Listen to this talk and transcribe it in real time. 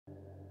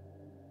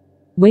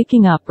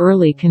Waking up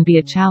early can be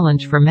a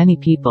challenge for many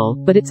people,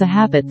 but it's a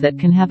habit that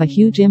can have a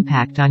huge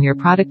impact on your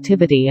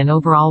productivity and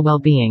overall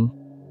well-being.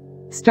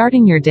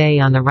 Starting your day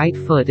on the right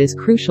foot is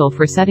crucial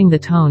for setting the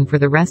tone for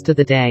the rest of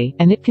the day,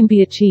 and it can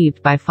be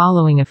achieved by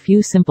following a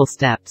few simple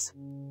steps.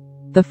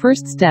 The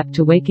first step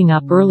to waking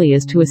up early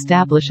is to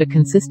establish a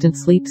consistent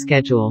sleep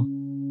schedule.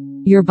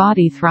 Your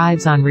body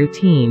thrives on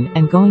routine,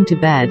 and going to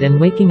bed and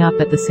waking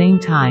up at the same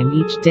time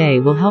each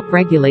day will help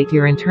regulate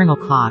your internal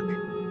clock.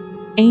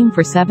 Aim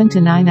for 7 to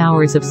 9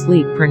 hours of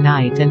sleep per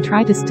night and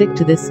try to stick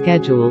to this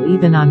schedule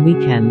even on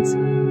weekends.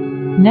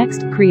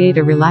 Next, create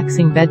a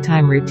relaxing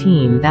bedtime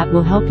routine that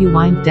will help you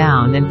wind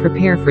down and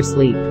prepare for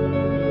sleep.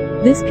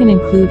 This can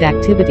include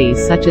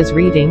activities such as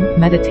reading,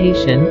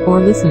 meditation, or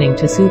listening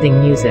to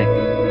soothing music.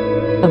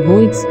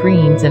 Avoid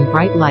screens and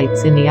bright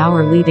lights in the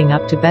hour leading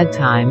up to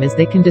bedtime, as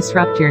they can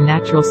disrupt your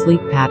natural sleep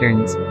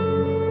patterns.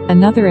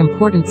 Another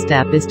important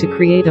step is to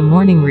create a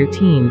morning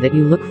routine that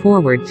you look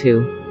forward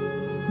to.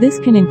 This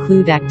can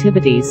include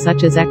activities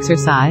such as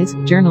exercise,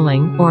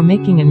 journaling, or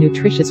making a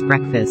nutritious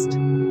breakfast.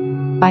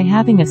 By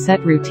having a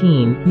set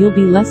routine, you'll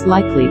be less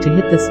likely to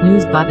hit the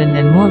snooze button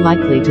and more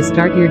likely to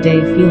start your day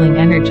feeling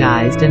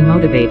energized and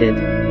motivated.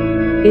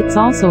 It's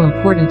also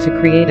important to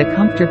create a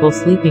comfortable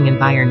sleeping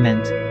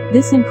environment.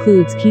 This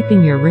includes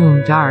keeping your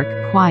room dark,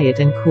 quiet,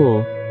 and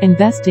cool.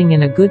 Investing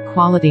in a good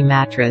quality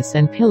mattress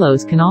and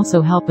pillows can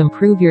also help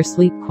improve your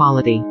sleep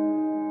quality.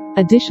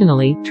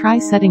 Additionally, try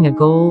setting a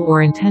goal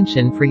or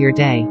intention for your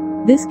day.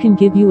 This can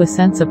give you a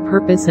sense of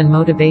purpose and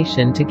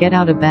motivation to get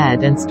out of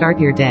bed and start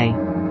your day.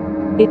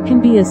 It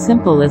can be as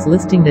simple as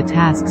listing the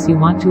tasks you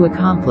want to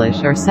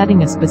accomplish or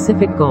setting a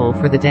specific goal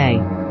for the day.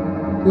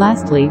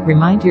 Lastly,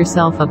 remind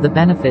yourself of the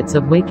benefits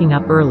of waking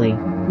up early.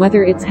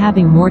 Whether it's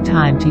having more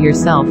time to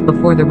yourself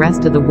before the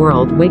rest of the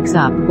world wakes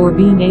up, or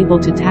being able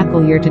to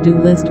tackle your to-do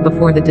list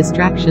before the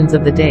distractions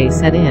of the day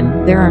set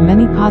in, there are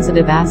many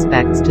positive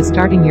aspects to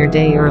starting your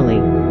day early.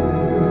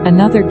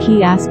 Another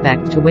key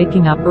aspect to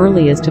waking up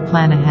early is to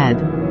plan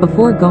ahead.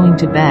 Before going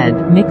to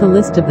bed, make a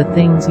list of the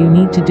things you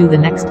need to do the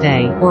next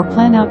day, or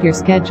plan out your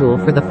schedule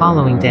for the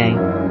following day.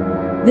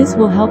 This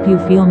will help you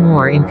feel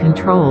more in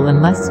control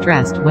and less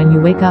stressed when you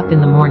wake up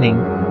in the morning.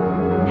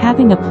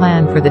 Having a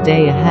plan for the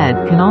day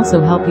ahead can also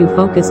help you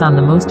focus on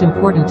the most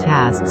important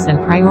tasks and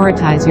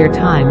prioritize your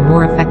time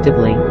more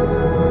effectively.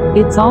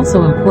 It's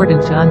also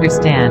important to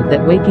understand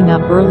that waking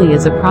up early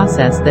is a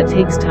process that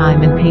takes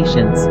time and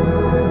patience.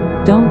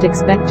 Don't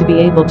expect to be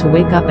able to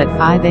wake up at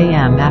 5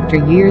 a.m. after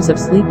years of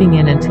sleeping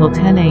in until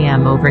 10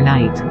 a.m.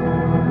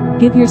 overnight.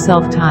 Give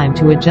yourself time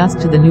to adjust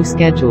to the new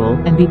schedule,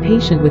 and be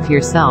patient with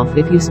yourself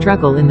if you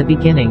struggle in the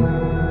beginning.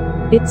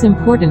 It's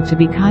important to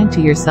be kind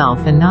to yourself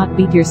and not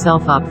beat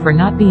yourself up for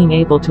not being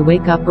able to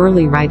wake up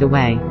early right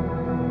away.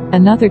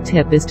 Another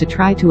tip is to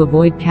try to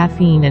avoid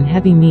caffeine and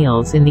heavy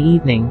meals in the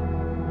evening.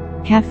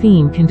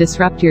 Caffeine can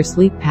disrupt your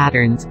sleep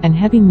patterns, and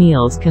heavy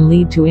meals can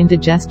lead to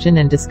indigestion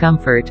and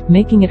discomfort,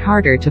 making it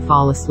harder to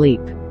fall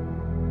asleep.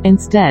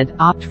 Instead,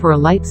 opt for a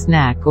light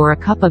snack or a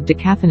cup of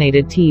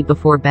decaffeinated tea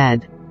before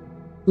bed.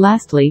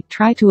 Lastly,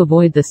 try to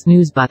avoid the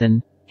snooze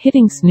button.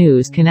 Hitting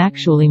snooze can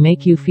actually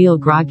make you feel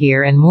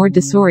groggier and more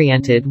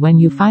disoriented when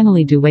you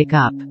finally do wake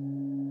up.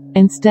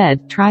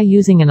 Instead, try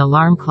using an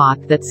alarm clock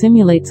that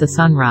simulates a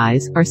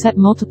sunrise, or set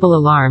multiple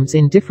alarms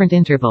in different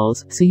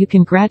intervals, so you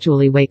can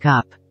gradually wake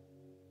up.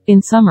 In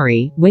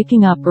summary,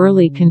 waking up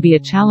early can be a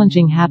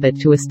challenging habit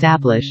to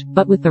establish,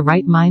 but with the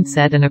right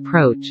mindset and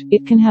approach,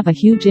 it can have a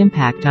huge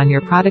impact on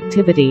your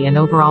productivity and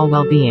overall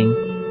well-being.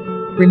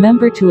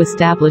 Remember to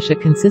establish a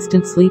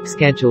consistent sleep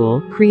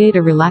schedule, create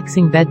a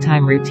relaxing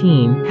bedtime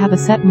routine, have a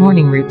set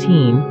morning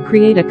routine,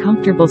 create a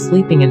comfortable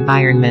sleeping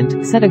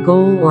environment, set a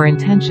goal or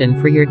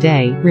intention for your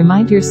day,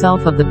 remind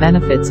yourself of the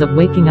benefits of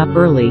waking up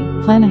early,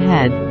 plan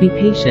ahead, be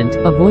patient,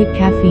 avoid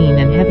caffeine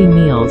and heavy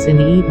meals in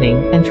the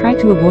evening, and try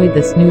to avoid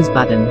the snooze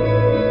button.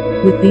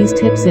 With these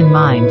tips in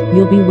mind,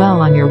 you'll be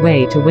well on your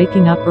way to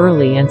waking up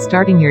early and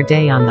starting your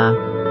day on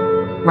the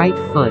right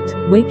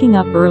foot. Waking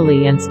up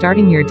early and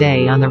starting your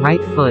day on the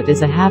right foot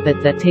is a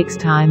habit that takes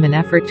time and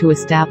effort to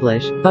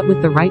establish, but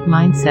with the right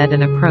mindset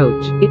and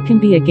approach, it can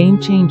be a game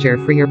changer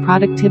for your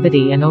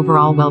productivity and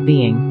overall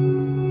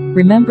well-being.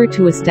 Remember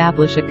to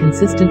establish a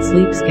consistent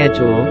sleep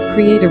schedule,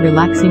 create a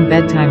relaxing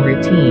bedtime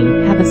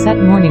routine, have a set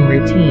morning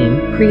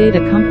routine, create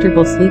a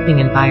comfortable sleeping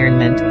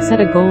environment, set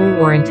a goal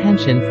or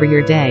intention for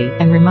your day,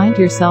 and remind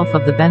yourself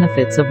of the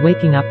benefits of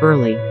waking up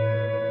early.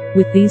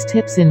 With these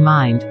tips in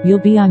mind, you'll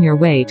be on your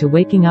way to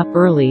waking up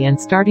early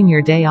and starting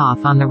your day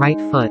off on the right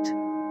foot.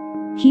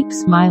 Keep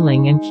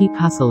smiling and keep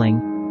hustling.